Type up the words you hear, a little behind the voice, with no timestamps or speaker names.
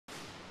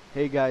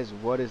Hey guys,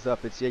 what is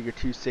up? It's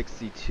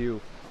Jaeger262,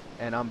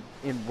 and I'm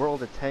in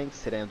World of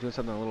Tanks today. I'm doing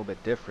something a little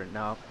bit different.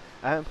 Now,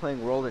 I've been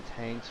playing World of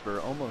Tanks for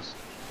almost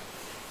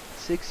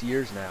 6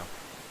 years now,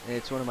 and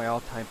it's one of my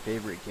all-time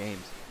favorite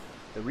games.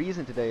 The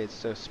reason today is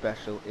so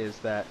special is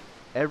that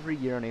every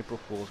year on April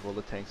Fool's, World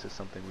of Tanks is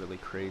something really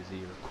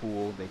crazy or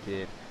cool. They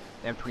did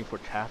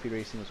M24 Taffy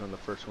Racing was one of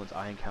the first ones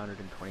I encountered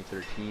in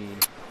 2013.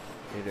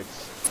 They did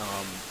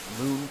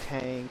moon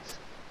tanks.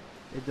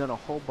 They've done a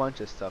whole bunch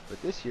of stuff, but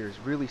this year is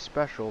really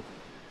special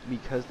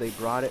because they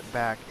brought it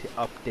back to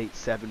Update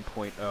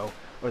 7.0,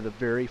 or the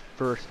very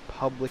first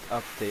public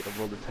update of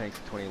World of Tanks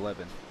in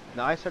 2011.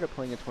 Now, I started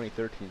playing in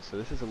 2013, so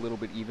this is a little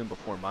bit even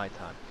before my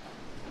time.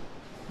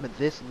 But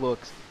this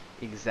looks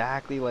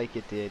exactly like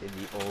it did in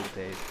the old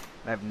days,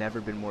 and I've never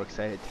been more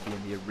excited to be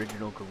in the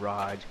original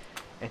garage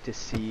and to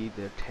see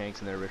the tanks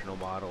in their original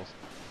models.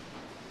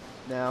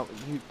 Now,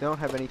 you don't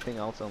have anything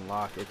else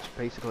unlocked. It's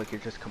basically like you're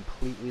just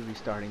completely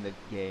restarting the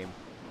game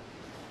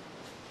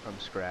from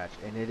scratch,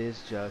 and it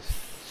is just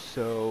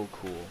so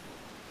cool.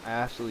 I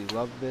absolutely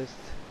love this,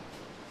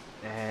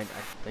 and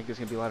I think it's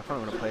going to be a lot of fun.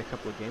 I'm going to play a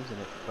couple of games in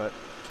it, but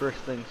first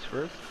things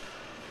first,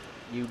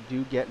 you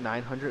do get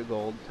 900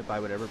 gold to buy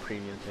whatever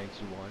premium tanks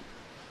you want.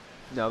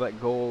 Now,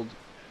 that gold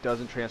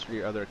doesn't transfer to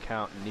your other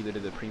account, and neither do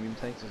the premium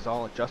tanks. It's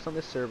all just on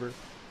this server,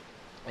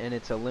 and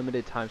it's a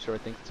limited time, so I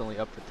think it's only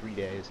up for 3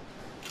 days.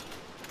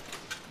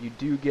 You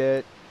do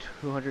get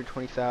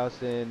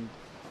 220,000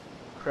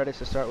 credits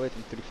to start with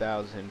and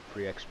 3,000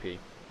 free XP.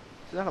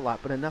 It's not a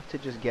lot, but enough to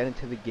just get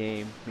into the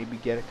game, maybe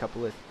get a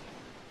couple of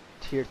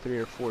tier 3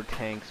 or 4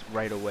 tanks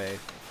right away,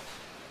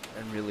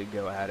 and really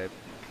go at it.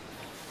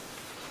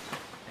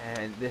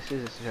 And this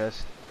is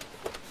just,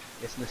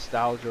 it's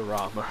nostalgia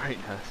rama right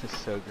now. This is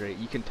so great.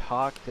 You can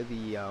talk to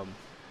the,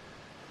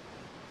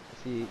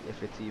 see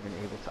if it's even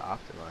able to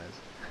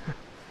optimize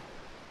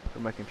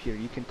from my computer.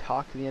 You can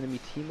talk to the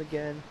enemy team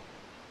again.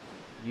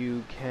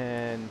 You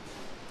can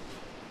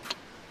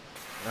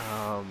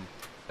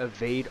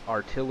evade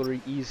artillery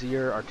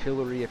easier.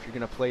 Artillery, if you're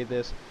going to play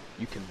this,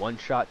 you can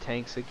one-shot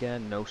tanks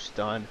again, no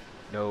stun,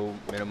 no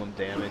minimum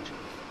damage.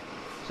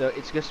 So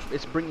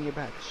it's bringing it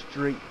back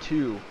straight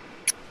to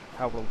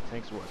how World of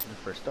Tanks was when it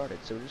first started.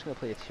 So we're just going to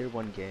play a tier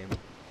 1 game.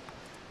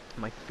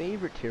 My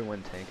favorite tier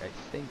 1 tank, I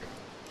think,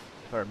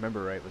 if I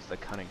remember right, was the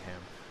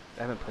Cunningham.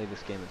 I haven't played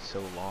this game in so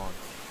long.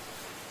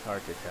 It's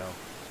hard to tell.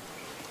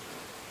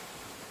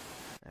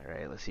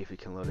 Alright, let's see if we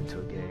can load it to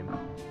a game.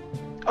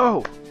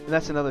 Oh! And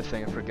that's another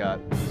thing I forgot.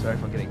 Sorry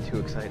if I'm getting too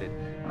excited.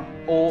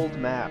 Old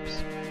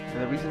maps.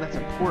 And the reason that's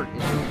important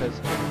is because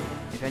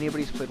if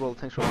anybody's played World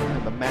of Tanks for a long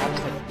time, the maps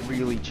have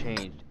really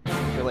changed.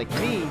 If you're like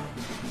me,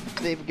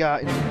 they've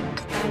gotten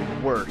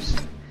worse.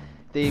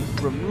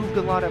 They've removed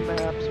a lot of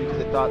maps because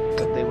they thought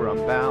that they were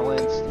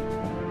unbalanced,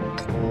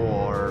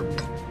 or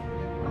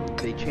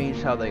they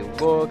changed how they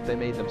look, they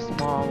made them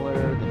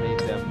smaller, they made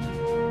them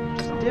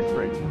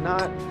different.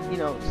 Not, you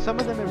know, some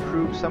of them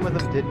improved, some of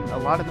them didn't, a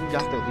lot of them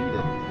got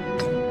deleted.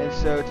 And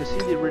so to see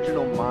the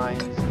original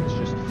mines is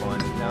just fun.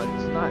 Now,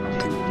 it's not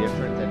too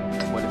different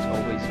than what it's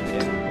always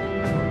been.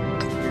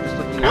 You're just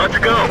looking at... Let's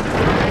go!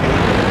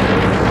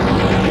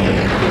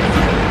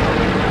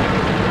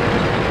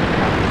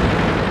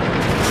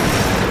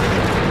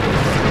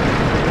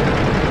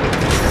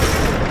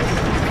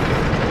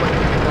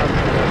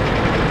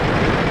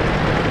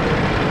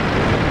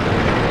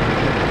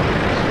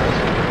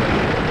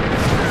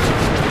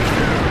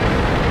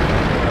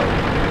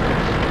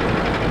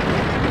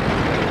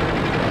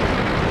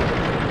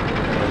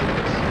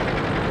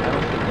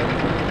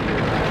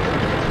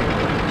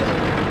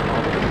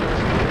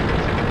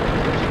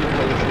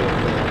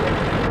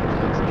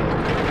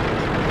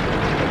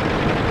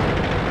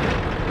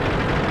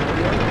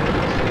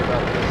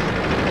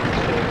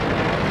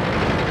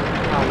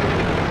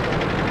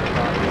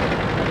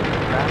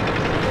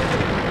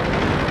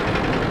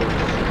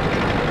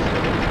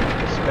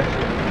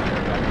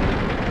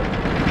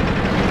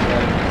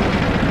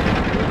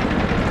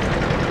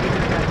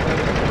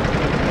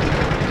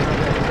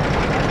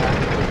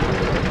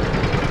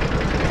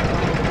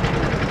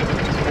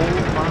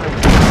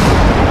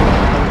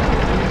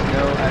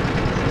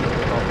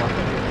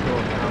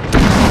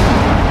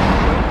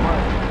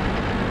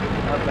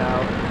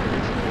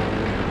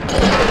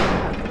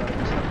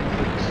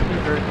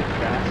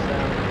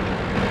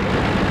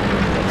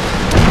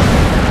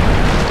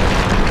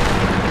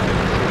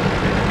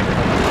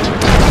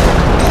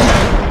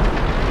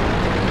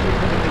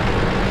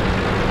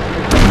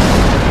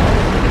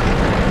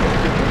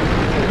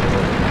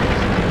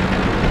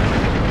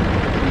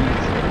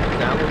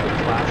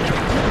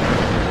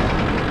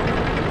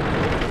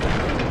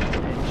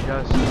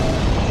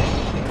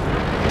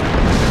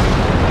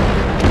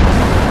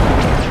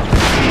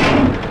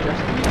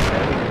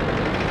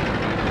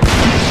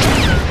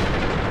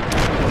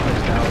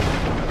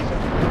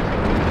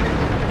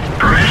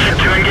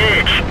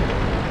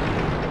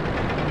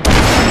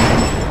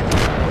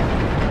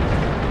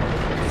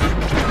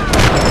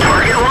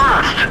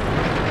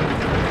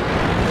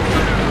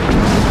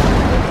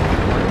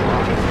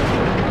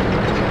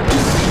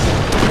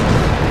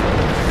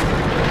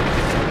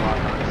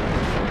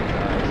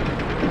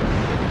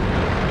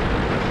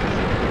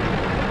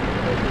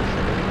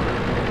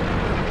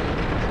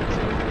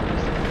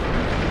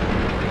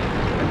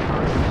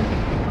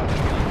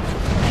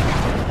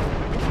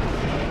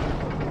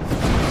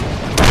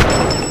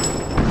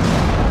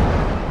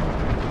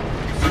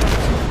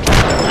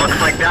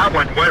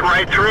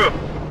 right through.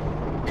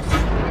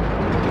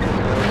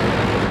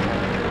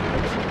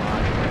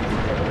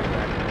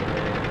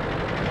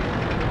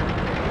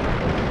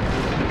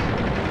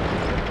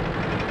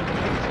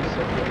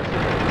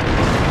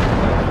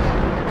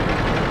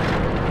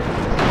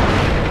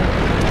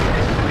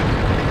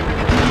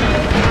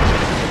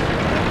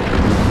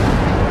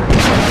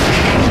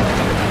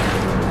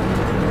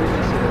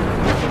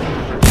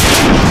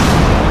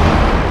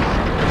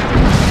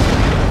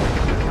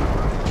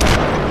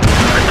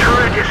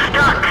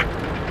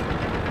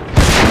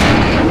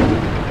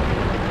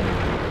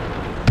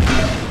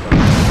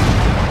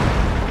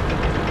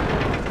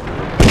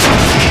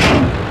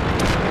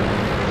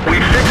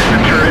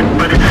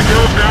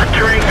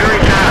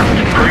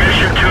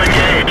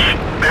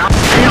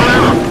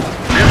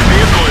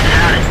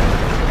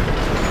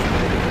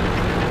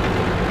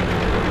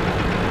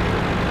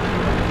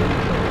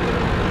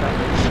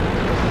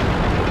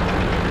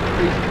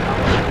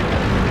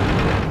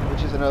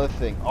 Another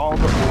thing, all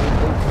the old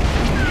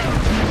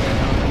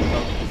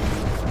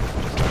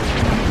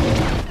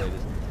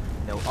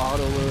no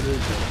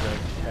autoloaders, no red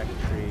tech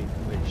tree,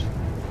 which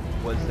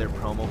was their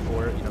promo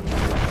for it, you know, I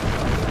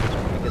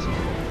guess it was a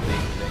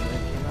big thing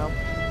that came out.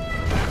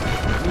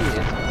 For me,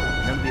 it's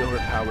none of the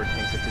overpowered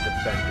tanks like the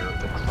Defender,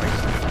 the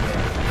Crisis K,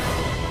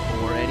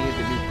 or any of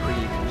the new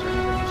premiums, or any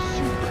of the new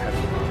super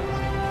heavy ones.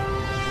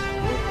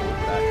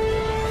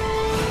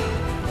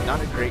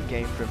 Not a great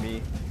game for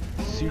me.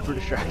 Super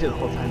distracted the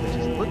whole time, but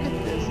just look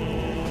at this.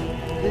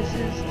 This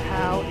is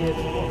how it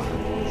was.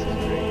 This is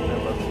great. I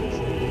love this.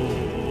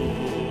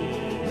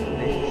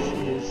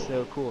 This is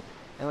so cool.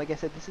 And like I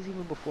said, this is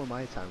even before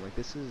my time. Like,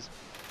 this is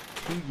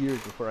 2 years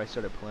before I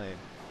started playing.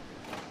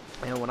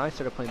 And when I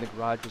started playing, the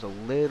garage was a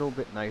little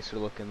bit nicer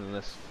looking than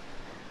this.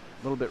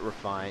 A little bit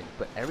refined,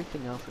 but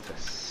everything else is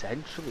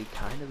essentially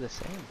kind of the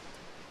same.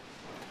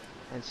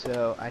 And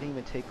so I didn't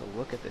even take a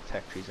look at the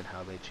tech trees and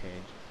how they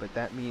changed. But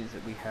that means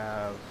that we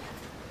have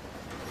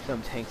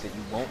some tanks that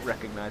you won't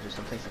recognize, or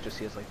some tanks that just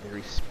see as like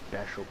very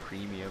special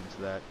premiums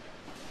that,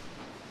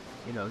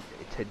 you know,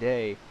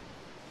 today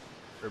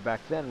or back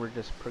then were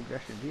just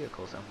progression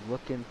vehicles. I'm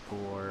looking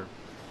for,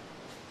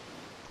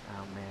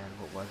 oh man,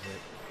 what was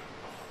it?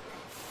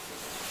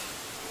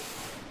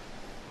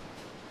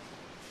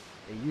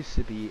 There used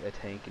to be a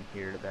tank in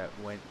here that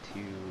went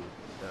to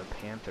the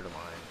Panther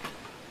line.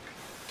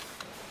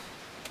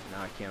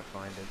 Now I can't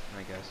find it,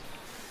 I guess.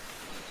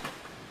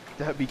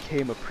 That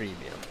became a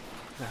premium.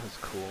 That was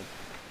cool.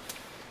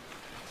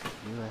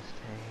 US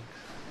tanks.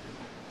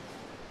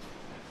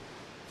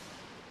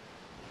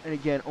 And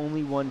again,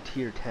 only one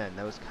tier 10.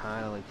 That was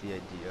kind of like the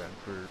idea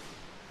for,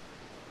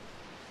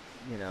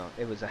 you know,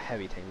 it was a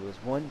heavy tank. It was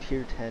one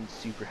tier 10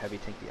 super heavy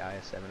tank, the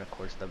IS-7, of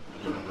course, the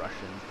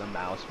Russians, the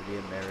Mouse for the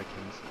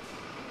Americans,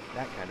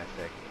 that kind of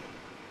thing.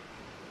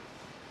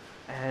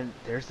 And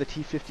there's the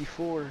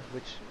T-54,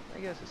 which I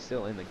guess is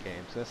still in the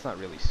game, so that's not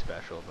really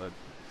special, but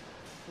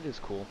it is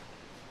cool.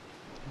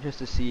 Just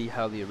to see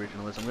how the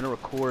original is. I'm going to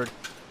record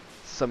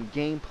some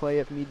gameplay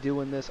of me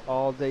doing this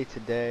all day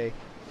today,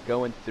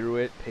 going through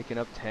it, picking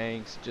up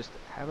tanks, just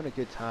having a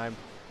good time.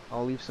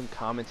 I'll leave some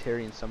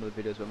commentary in some of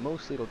the videos, but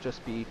mostly it'll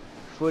just be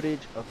footage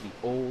of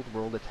the old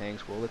World of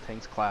Tanks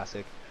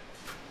Classic.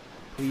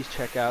 Please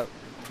check out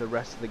the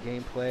rest of the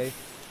gameplay,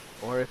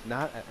 or if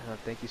not,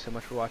 thank you so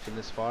much for watching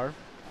this far,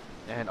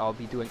 and I'll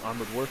be doing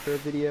Armored Warfare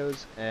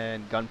videos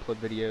and Gunpla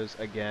videos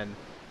again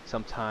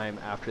sometime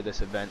after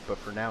this event, but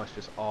for now it's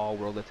just all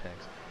World of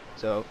Tanks.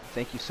 So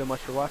thank you so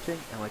much for watching,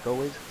 and like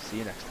always, see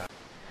you next time.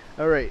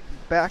 Alright,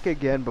 back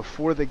again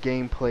before the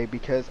gameplay,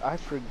 because I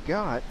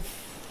forgot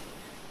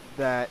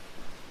that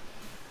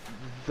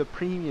the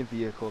premium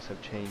vehicles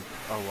have changed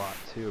a lot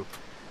too.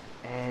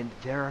 And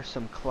there are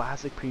some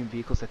classic premium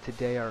vehicles that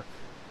today are,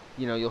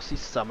 you know, you'll see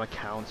some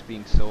accounts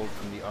being sold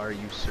from the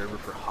RU server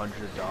for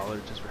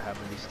 $100 just for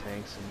having these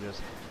tanks, and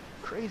just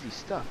crazy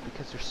stuff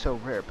because they're so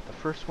rare. But the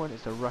first one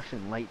is the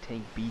Russian light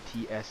tank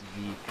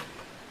BTSV,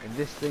 and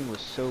this thing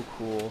was so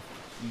cool.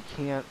 You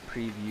can't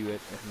preview it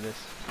in this,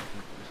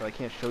 so I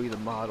can't show you the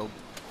model.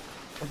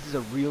 This is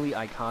a really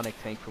iconic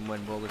tank from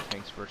when World of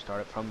Tanks first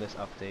started, from this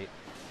update.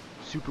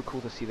 Super cool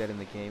to see that in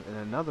the game. And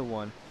another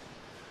one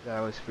that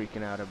I was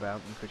freaking out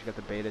about, because you got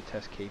the beta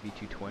test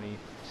KV-220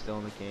 still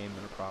in the game,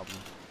 not a problem.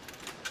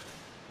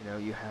 You know,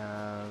 you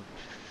have,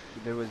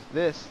 there was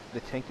this,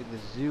 the tank,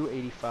 the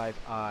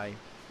Zu-85I,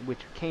 which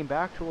came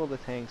back to World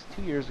of Tanks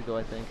 2 years ago,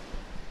 I think,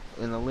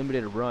 in a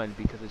limited run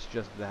because it's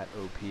just that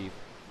OP.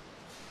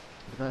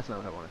 But that's not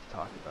what I wanted to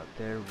talk about.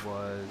 There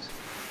was,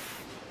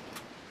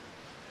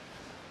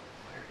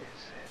 where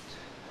is it?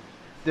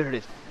 There it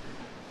is.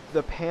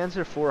 The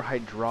Panzer IV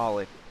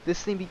hydraulic.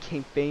 This thing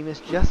became famous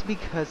just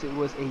because it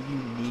was a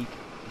unique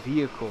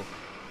vehicle.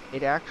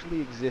 It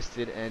actually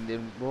existed, and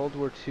in World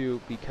War II,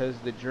 because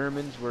the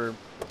Germans were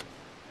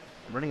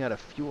running out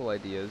of fuel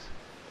ideas,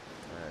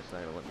 it's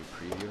not going to let me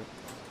preview it.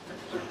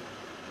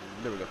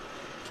 There we go.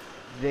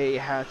 They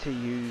had to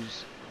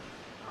use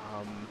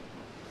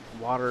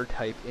water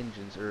type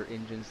engines, or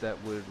engines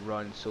that would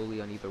run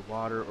solely on either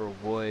water or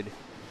wood,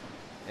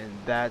 and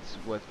that's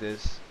what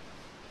this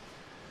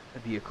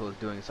vehicle is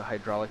doing. It's a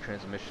hydraulic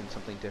transmission,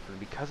 something different.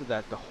 Because of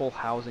that, the whole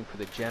housing for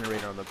the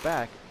generator on the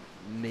back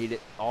made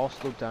it all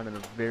sloped down in a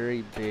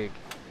very big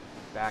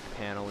back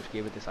panel, which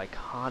gave it this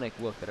iconic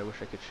look that I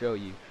wish I could show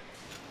you.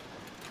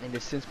 And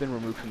it's since been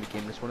removed from the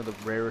game. It's one of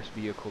the rarest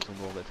vehicles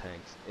in World of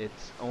Tanks.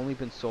 It's only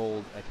been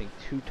sold, I think,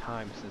 2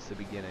 times since the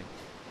beginning,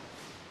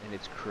 and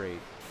it's great.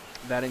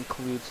 That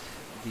includes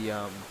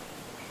the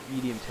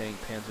medium tank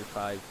Panzer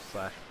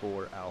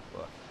V/4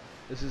 Alpha.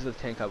 This is the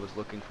tank I was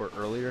looking for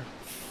earlier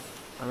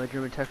on my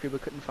German tech review,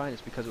 but couldn't find.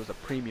 It's because it was a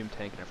premium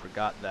tank, and I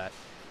forgot that.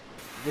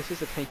 This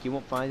is a tank you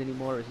won't find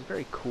anymore. It's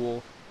very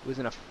cool. It was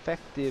an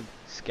effective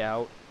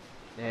scout.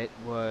 It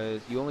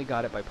was, you only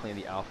got it by playing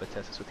the alpha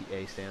test. That's what the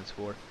A stands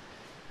for.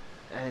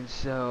 And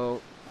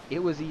so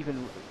it was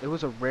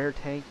a rare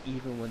tank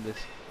even when this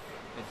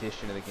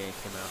edition of the game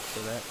came out.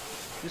 So that,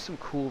 just some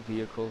cool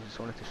vehicles. Just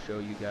wanted to show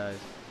you guys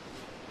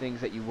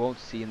things that you won't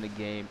see in the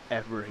game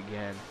ever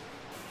again.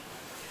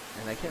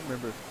 And I can't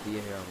remember if the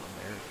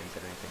Americans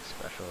had anything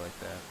special like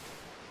that.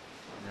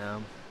 No,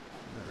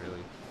 not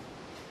really.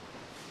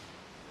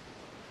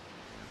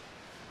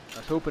 I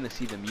was hoping to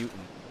see the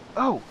Mutant.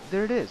 Oh,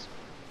 there it is.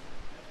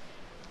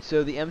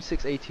 So the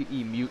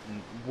M6A2E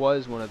Mutant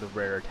was one of the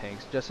rarer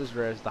tanks, just as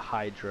rare as the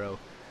Hydro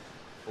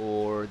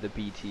or the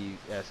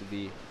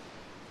BTSV.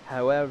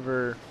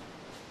 However,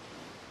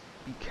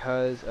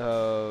 because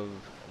of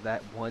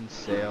that one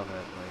sale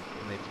that,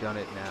 and they've done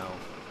it now.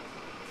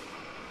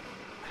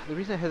 The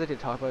reason I hesitate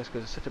to talk about it is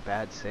because it's such a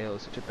bad sale,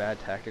 it's such a bad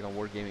tactic on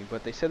Wargaming,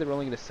 but they said they were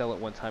only going to sell it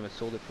one time and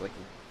sold it for like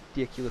a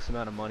ridiculous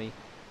amount of money.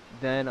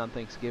 Then on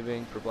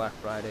Thanksgiving, for Black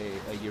Friday,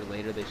 a year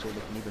later, they sold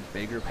like an even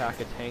bigger pack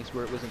of tanks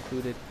where it was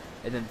included.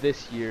 And then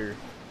this year,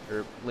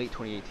 or late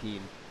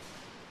 2018,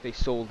 they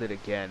sold it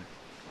again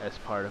as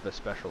part of a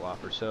special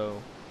offer.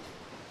 So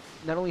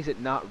not only is it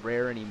not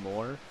rare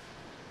anymore,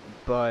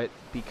 but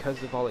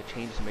because of all the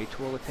changes made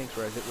to all the tanks,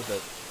 whereas it was a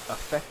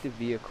effective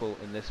vehicle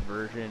in this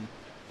version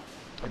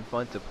and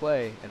fun to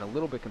play and a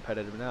little bit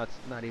competitive, now it's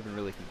not even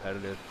really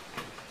competitive.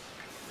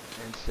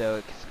 And so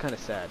it's kind of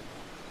sad.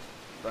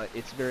 But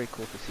it's very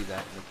cool to see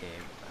that in the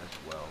game as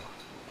well.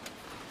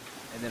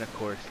 And then of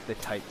course the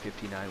Type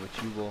 59, which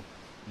you will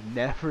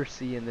never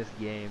see in this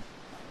game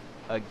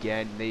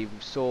again. They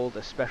sold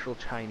a special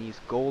Chinese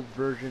gold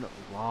version a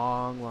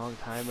long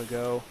time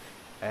ago,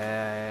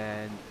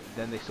 and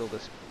then they sold a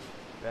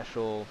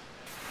special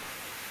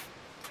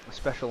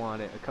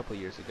on it a couple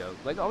years ago.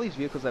 Like all these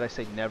vehicles that I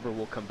say never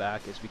will come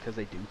back is because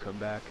they do come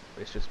back.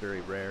 It's just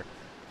very rare.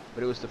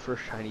 But it was the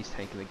first Chinese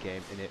tank in the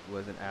game, and it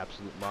was an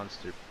absolute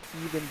monster,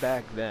 even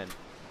back then.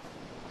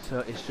 So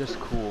it's just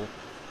cool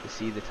to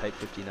see the Type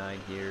 59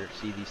 here,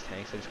 see these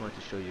tanks. I just wanted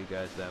to show you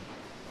guys them.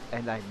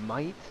 And I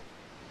might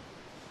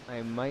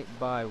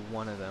buy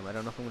one of them. I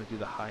don't know if I'm going to do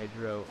the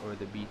Hydro or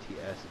the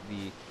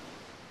BTSV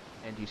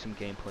and do some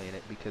gameplay in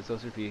it, because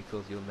those are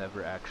vehicles you'll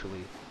never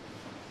actually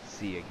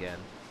see again.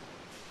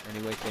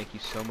 Anyway, thank you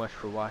so much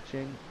for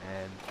watching,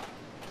 and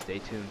stay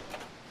tuned.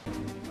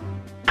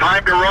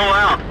 Time to roll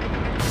out.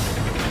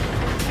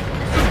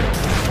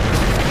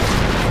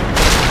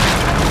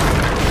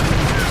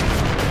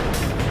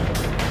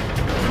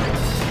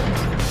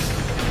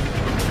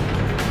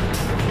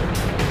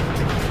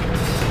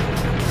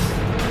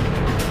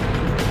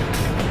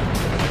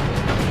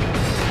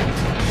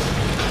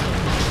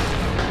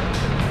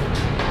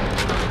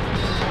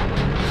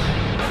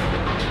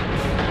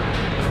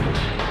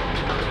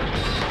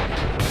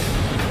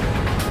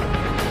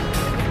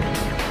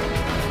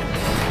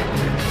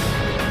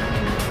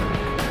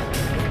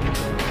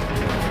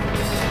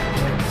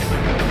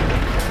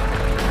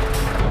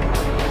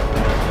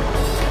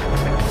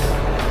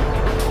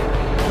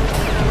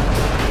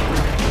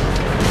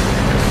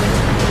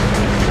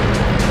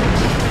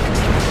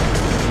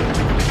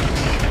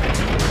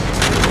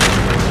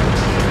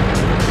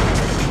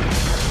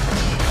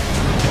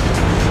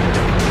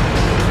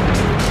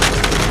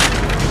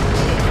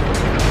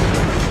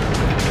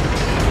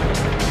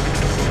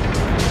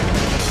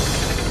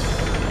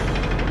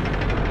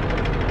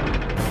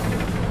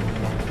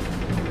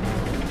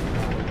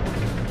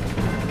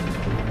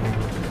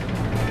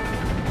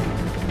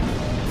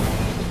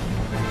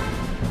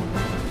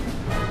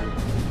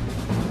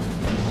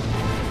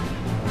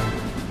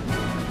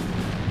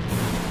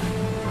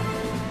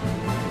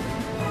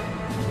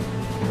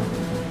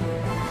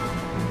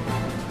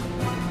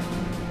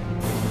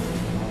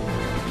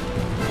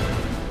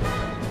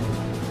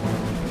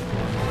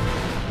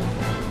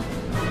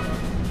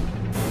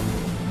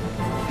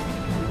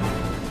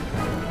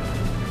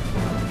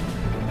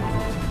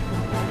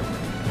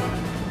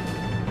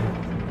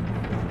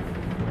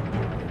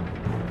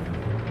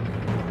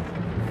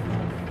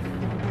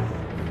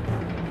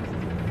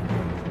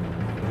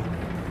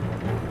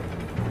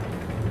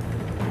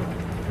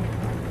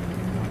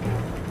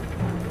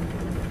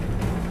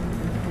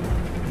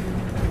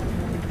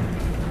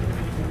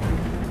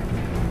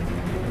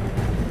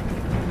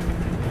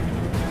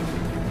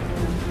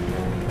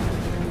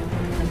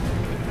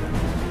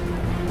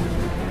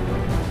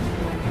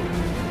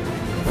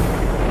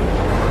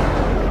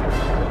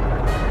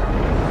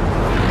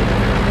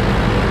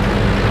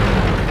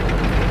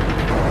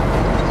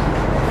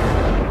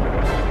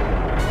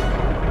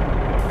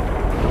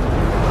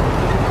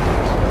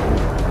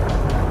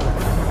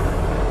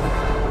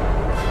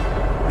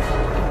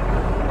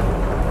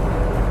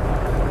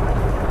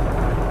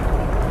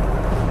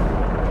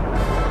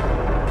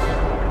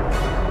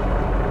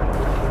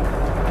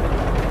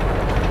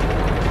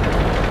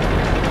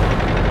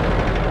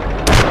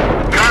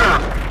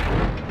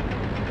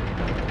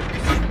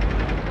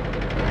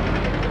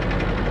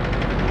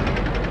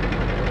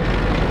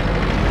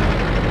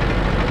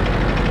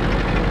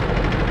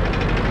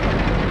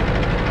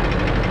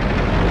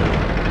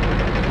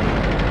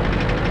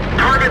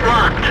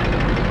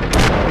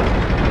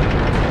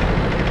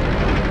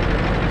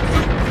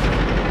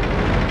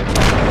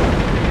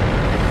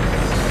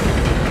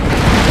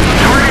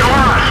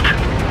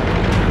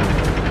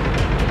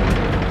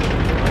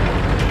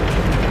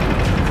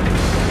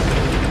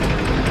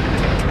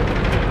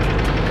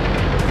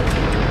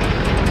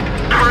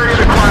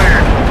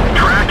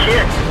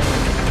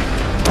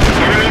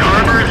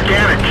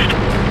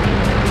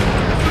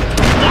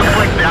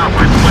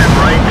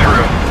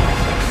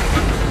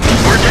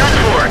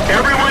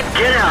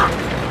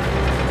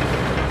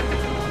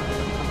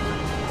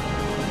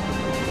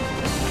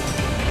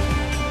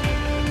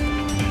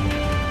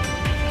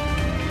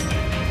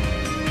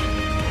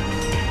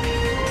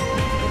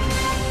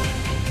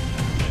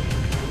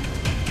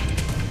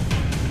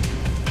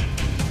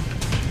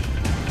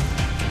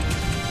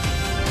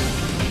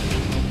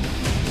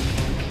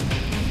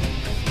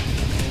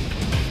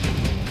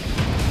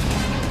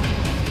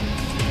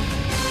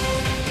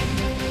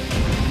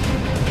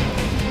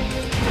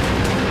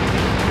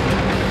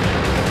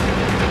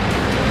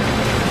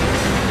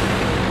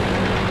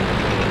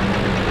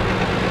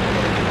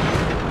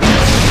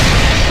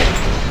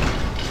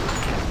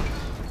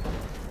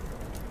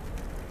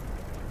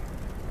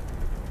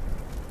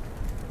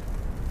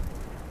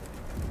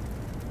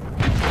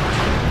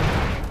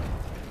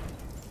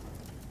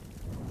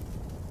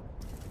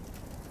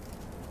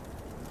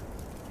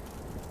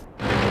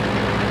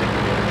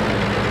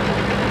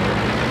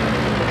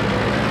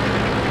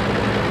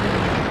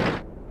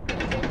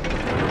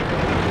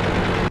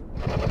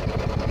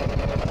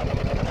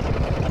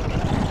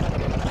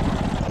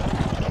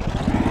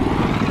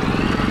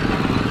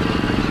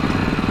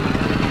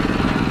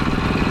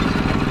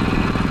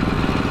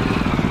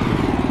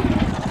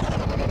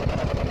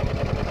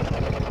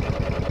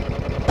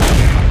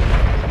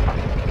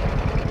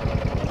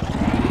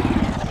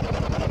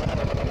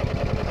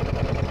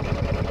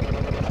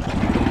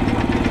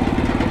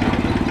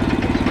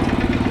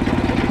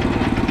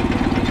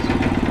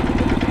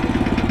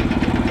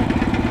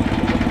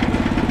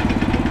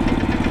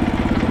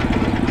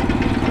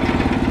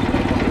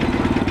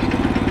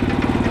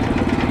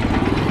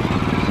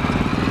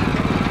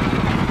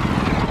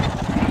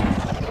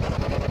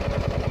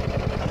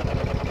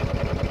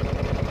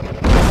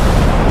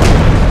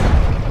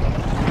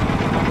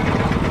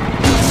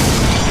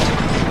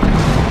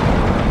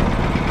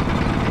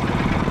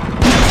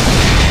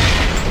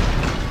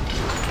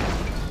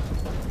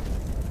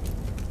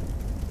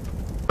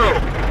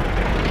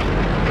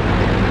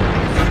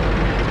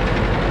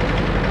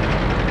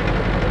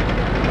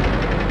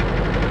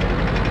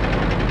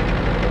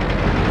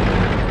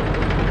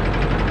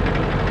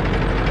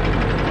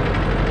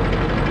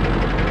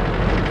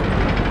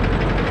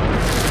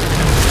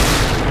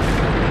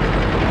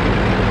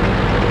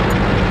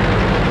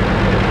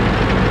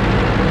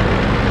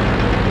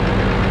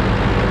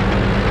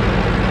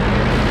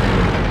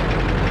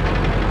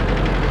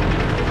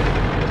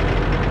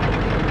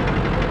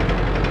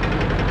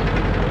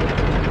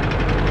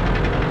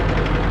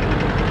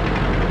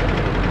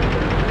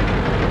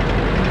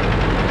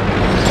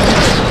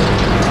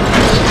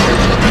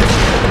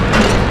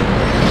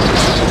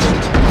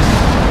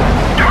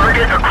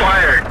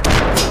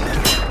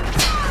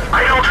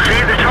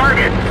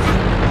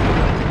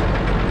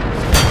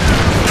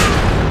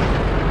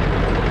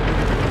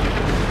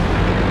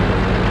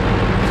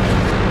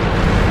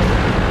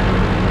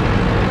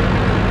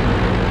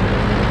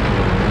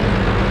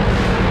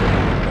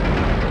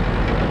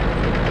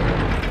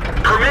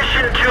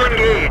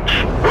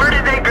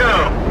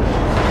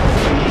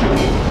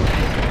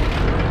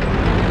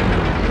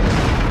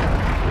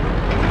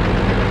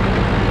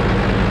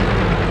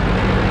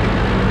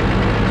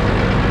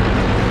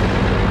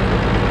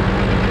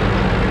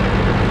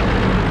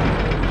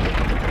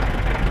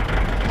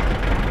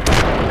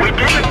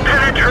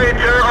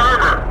 Penetrate their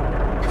armor.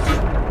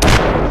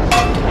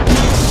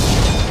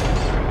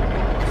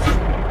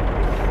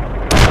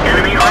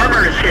 Enemy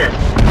armor is hit.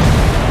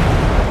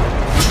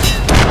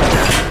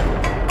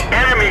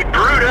 Enemy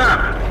brewed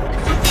up.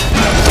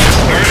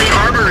 Enemy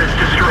armor is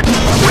destroyed.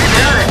 We've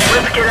had it.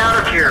 Let's get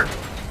out of here.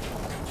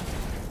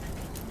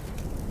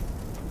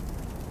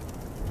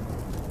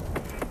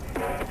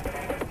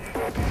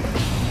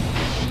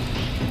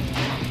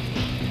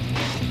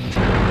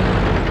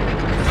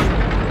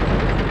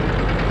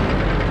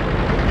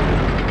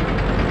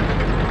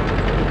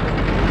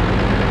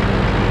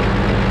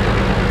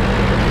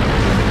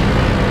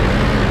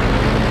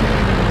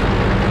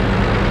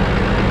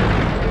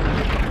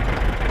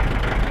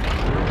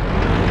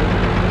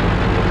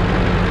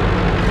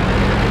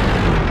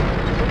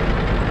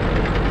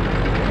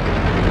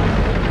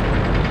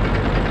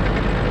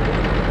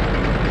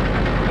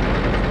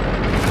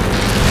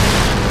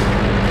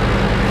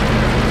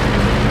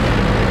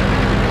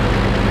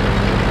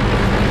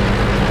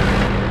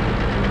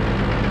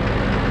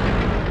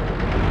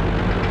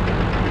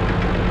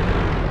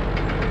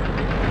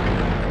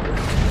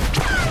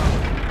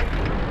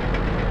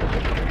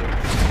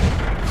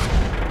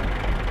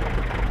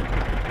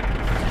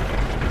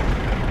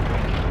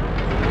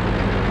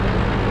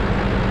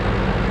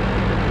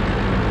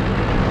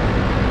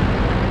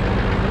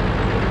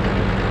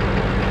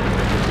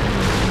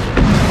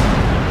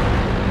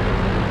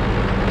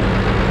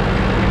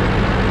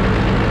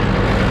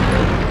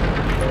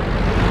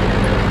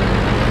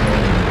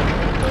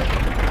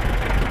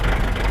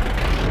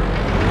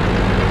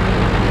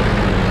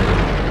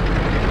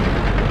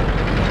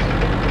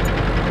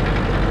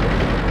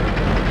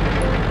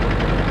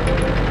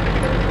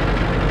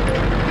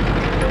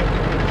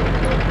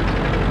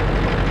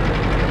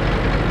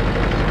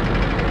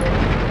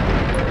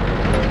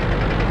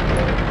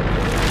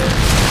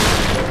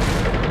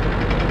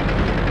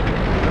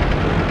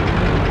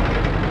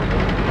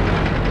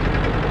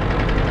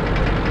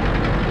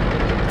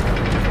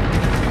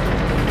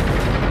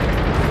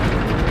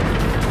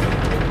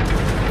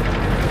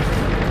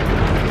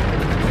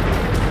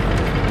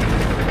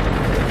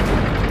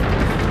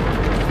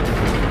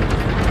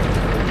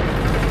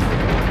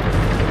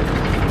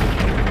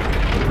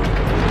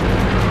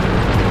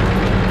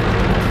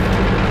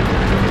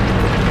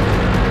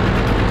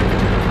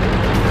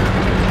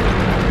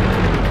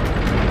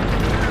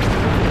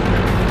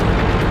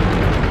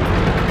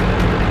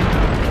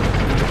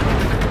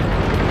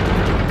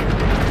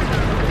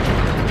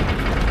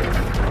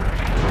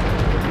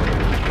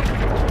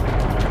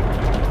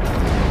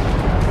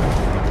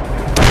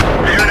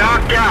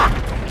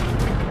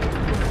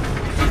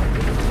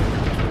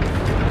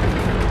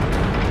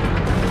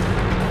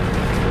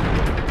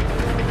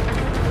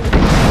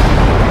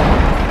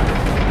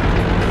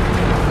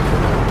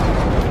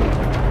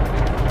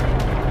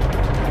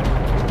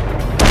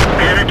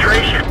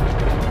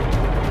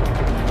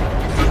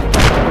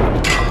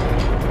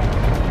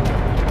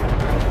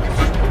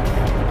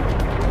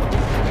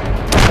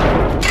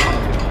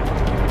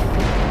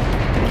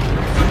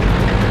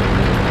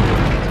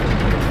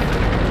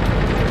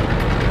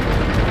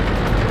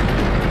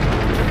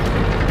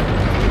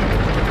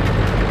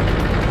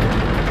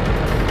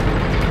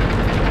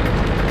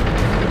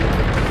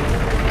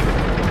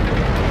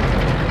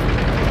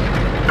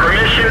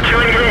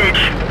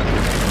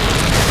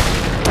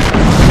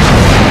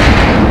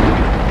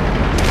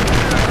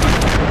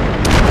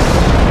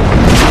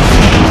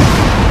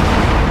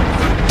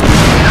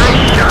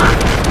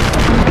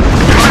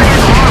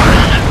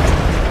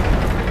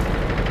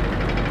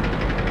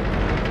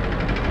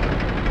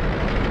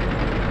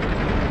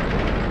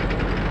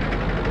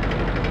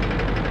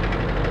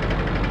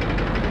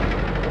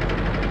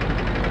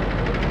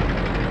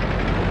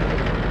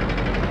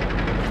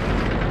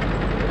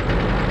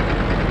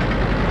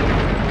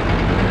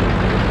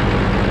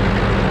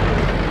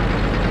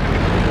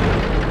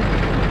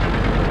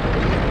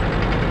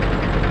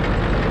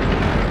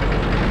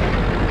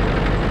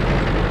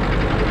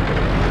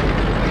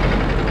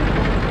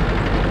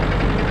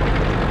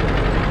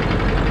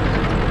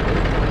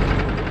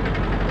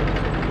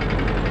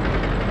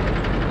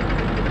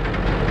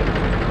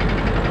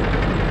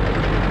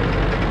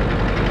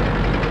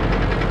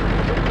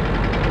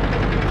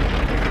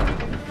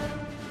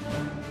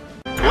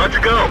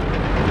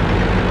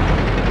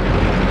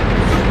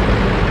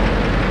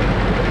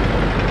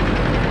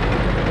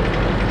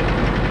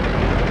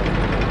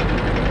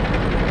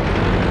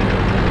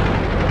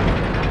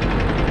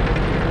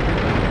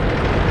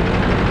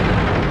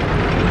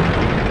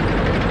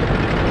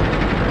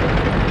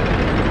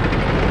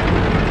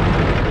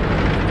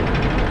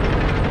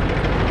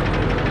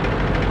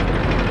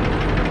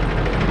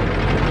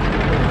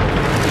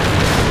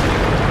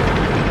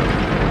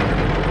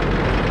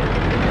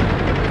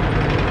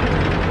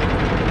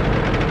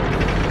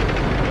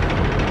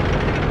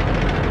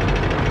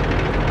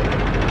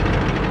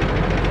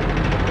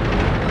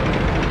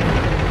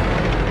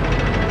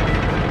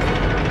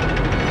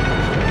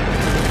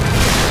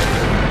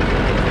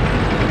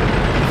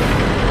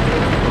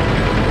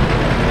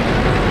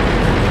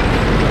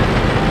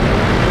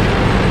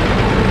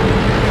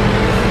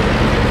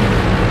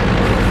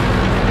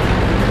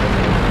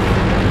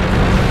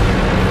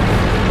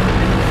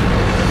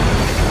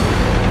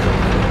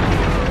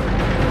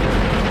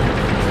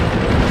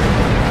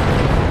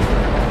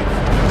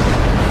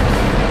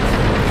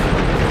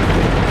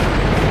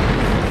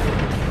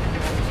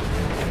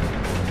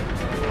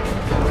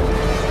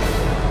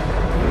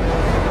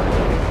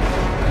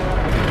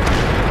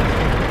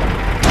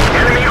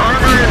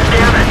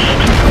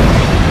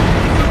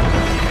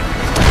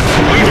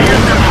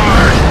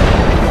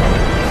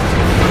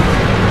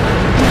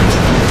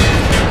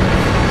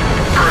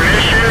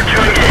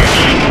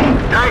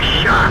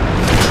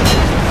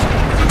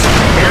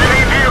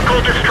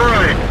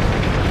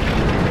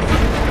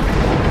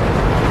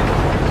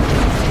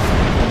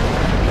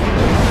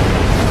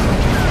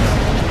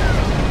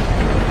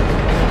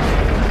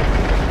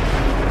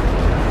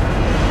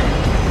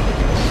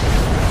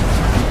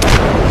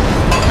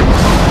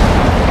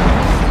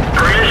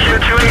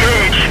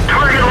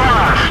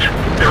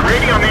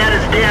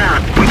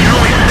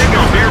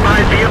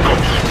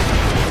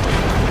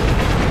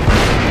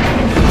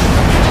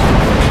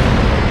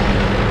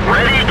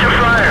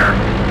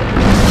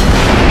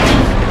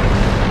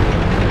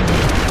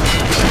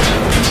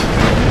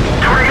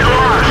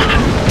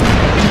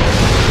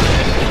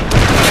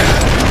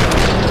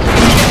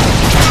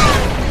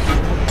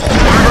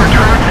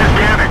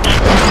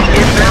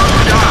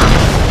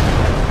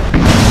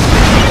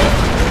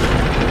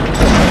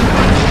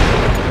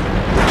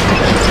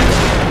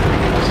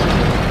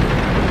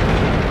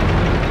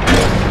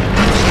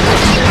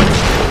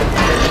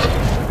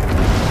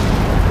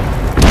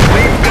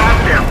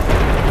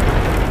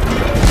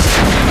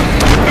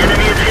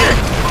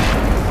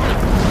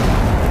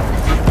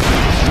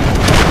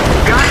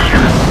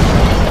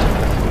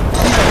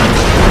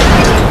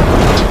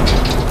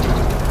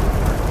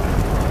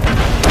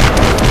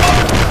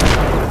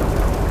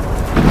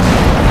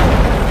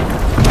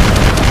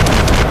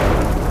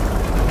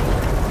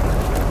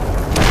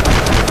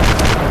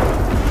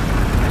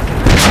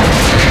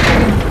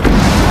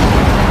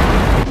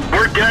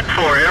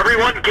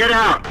 get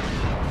out.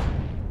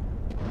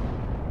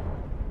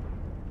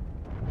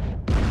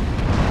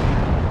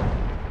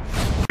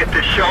 Get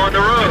this show on the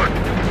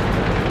road.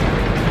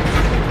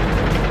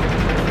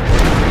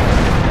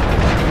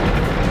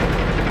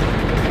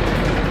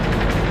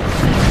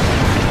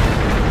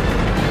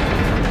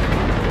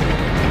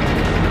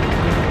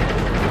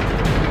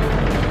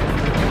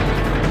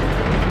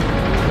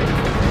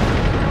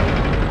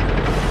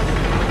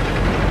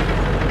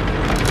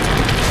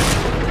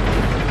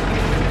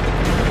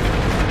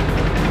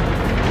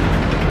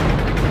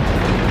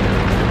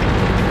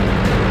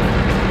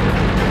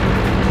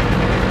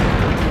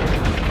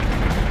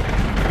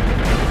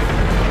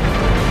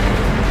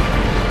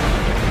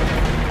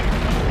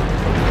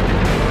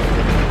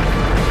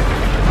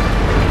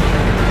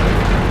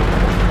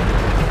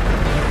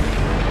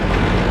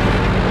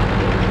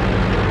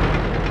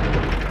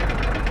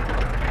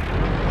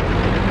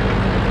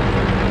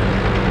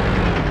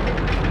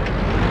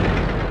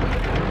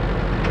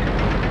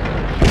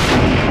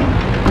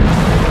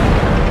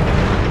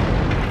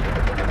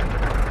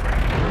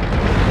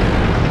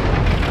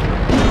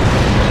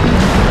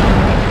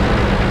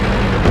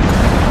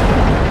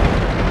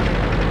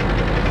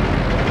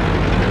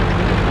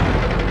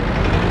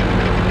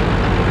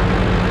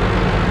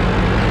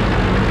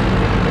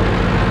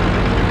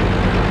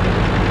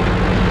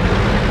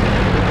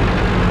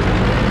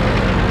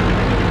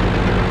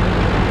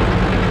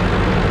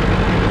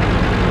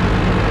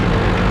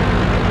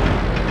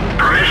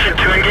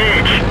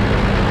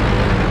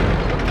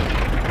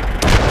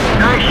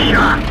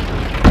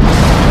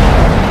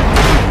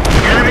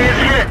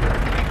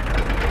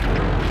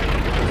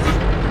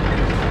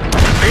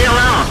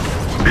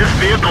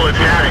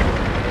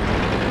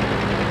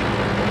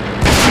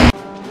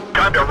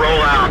 Time to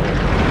roll out.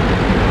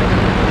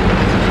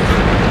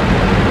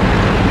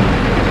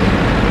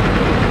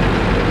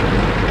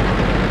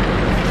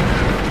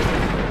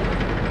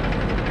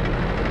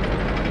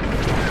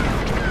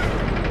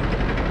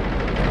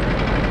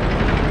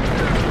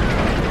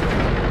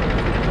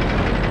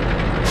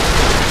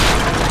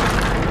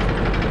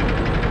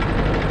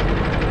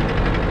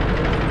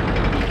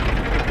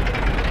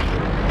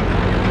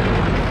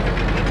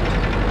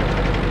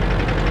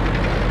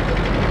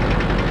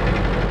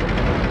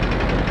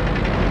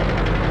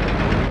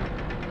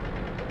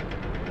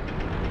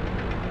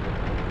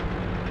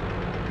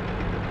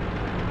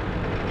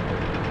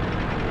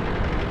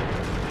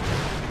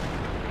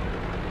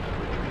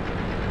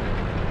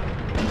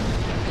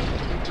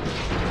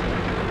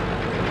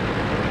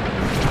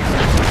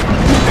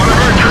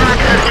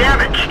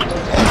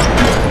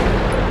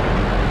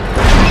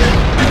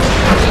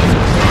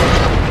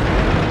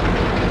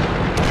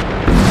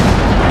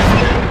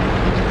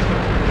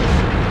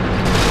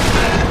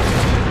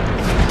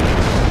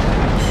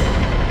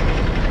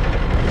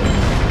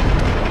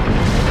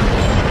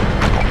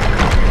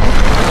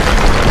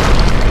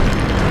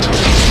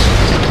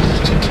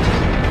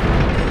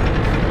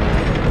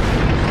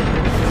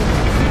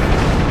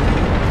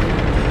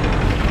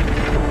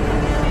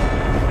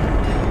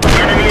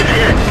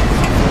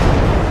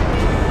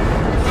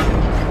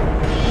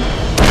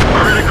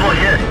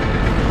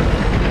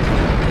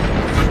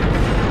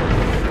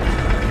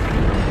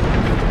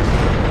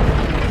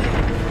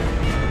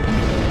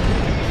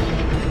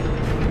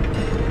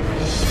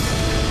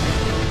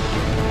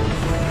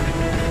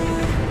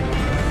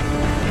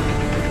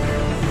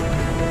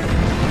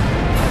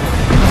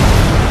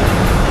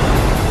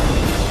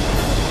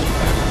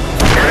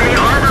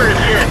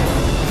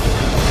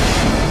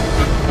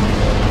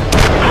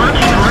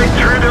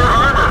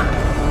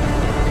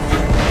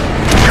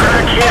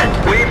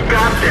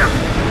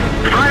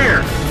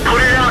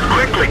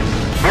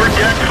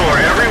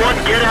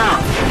 Get out!